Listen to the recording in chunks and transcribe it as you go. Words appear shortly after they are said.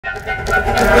Hey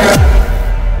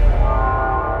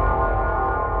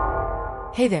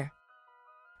there.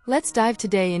 Let's dive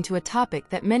today into a topic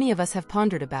that many of us have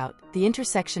pondered about, the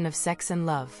intersection of sex and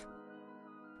love.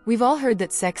 We've all heard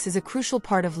that sex is a crucial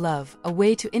part of love, a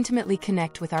way to intimately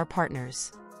connect with our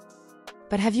partners.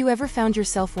 But have you ever found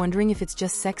yourself wondering if it's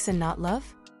just sex and not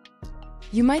love?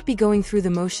 You might be going through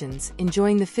the motions,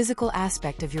 enjoying the physical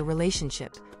aspect of your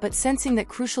relationship, but sensing that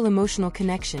crucial emotional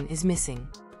connection is missing.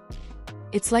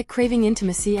 It's like craving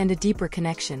intimacy and a deeper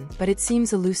connection, but it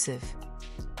seems elusive.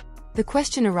 The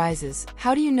question arises,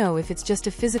 how do you know if it's just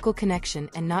a physical connection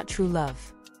and not true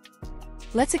love?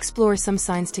 Let's explore some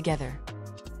signs together.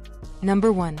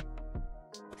 Number 1.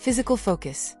 Physical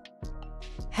focus.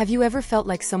 Have you ever felt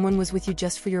like someone was with you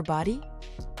just for your body?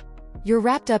 You're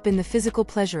wrapped up in the physical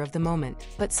pleasure of the moment,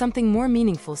 but something more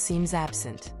meaningful seems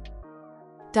absent.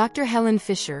 Dr. Helen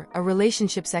Fisher, a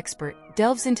relationships expert,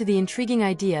 delves into the intriguing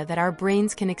idea that our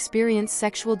brains can experience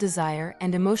sexual desire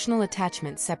and emotional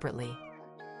attachment separately.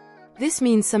 This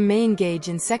means some may engage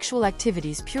in sexual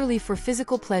activities purely for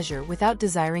physical pleasure without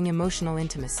desiring emotional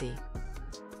intimacy.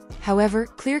 However,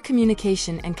 clear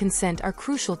communication and consent are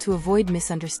crucial to avoid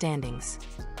misunderstandings.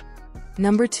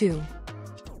 Number 2.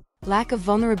 Lack of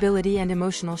vulnerability and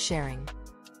emotional sharing.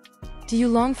 Do you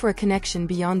long for a connection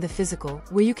beyond the physical,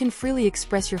 where you can freely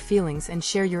express your feelings and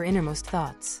share your innermost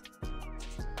thoughts?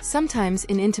 Sometimes,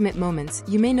 in intimate moments,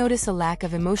 you may notice a lack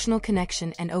of emotional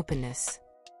connection and openness.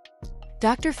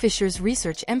 Dr. Fisher's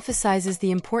research emphasizes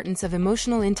the importance of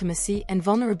emotional intimacy and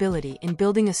vulnerability in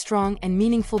building a strong and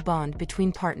meaningful bond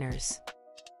between partners.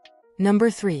 Number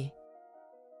 3.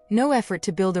 No effort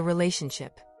to build a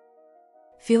relationship.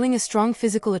 Feeling a strong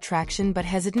physical attraction but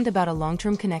hesitant about a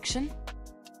long-term connection?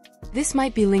 This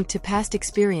might be linked to past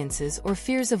experiences or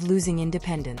fears of losing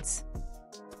independence.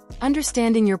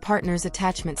 Understanding your partner's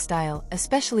attachment style,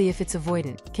 especially if it's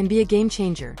avoidant, can be a game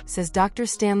changer, says Dr.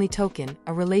 Stanley Tokin,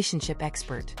 a relationship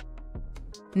expert.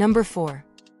 Number 4.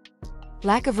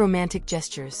 Lack of romantic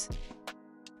gestures.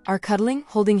 Are cuddling,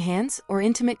 holding hands, or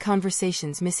intimate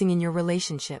conversations missing in your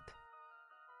relationship?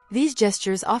 These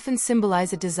gestures often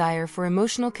symbolize a desire for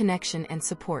emotional connection and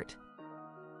support.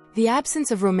 The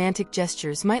absence of romantic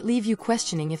gestures might leave you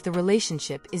questioning if the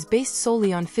relationship is based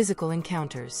solely on physical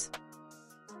encounters.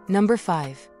 Number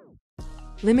 5.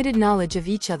 Limited knowledge of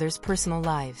each other's personal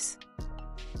lives.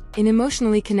 In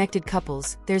emotionally connected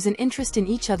couples, there's an interest in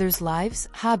each other's lives,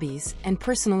 hobbies, and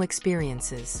personal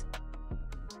experiences.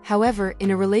 However,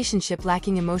 in a relationship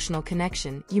lacking emotional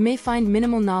connection, you may find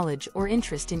minimal knowledge or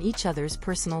interest in each other's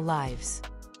personal lives.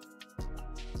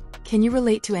 Can you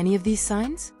relate to any of these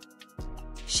signs?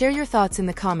 Share your thoughts in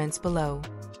the comments below.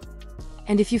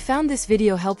 And if you found this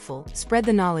video helpful, spread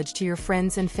the knowledge to your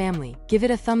friends and family, give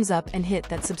it a thumbs up and hit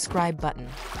that subscribe button.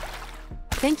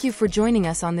 Thank you for joining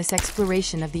us on this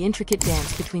exploration of the intricate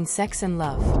dance between sex and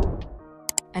love.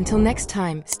 Until next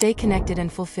time, stay connected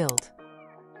and fulfilled.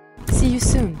 See you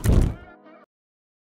soon.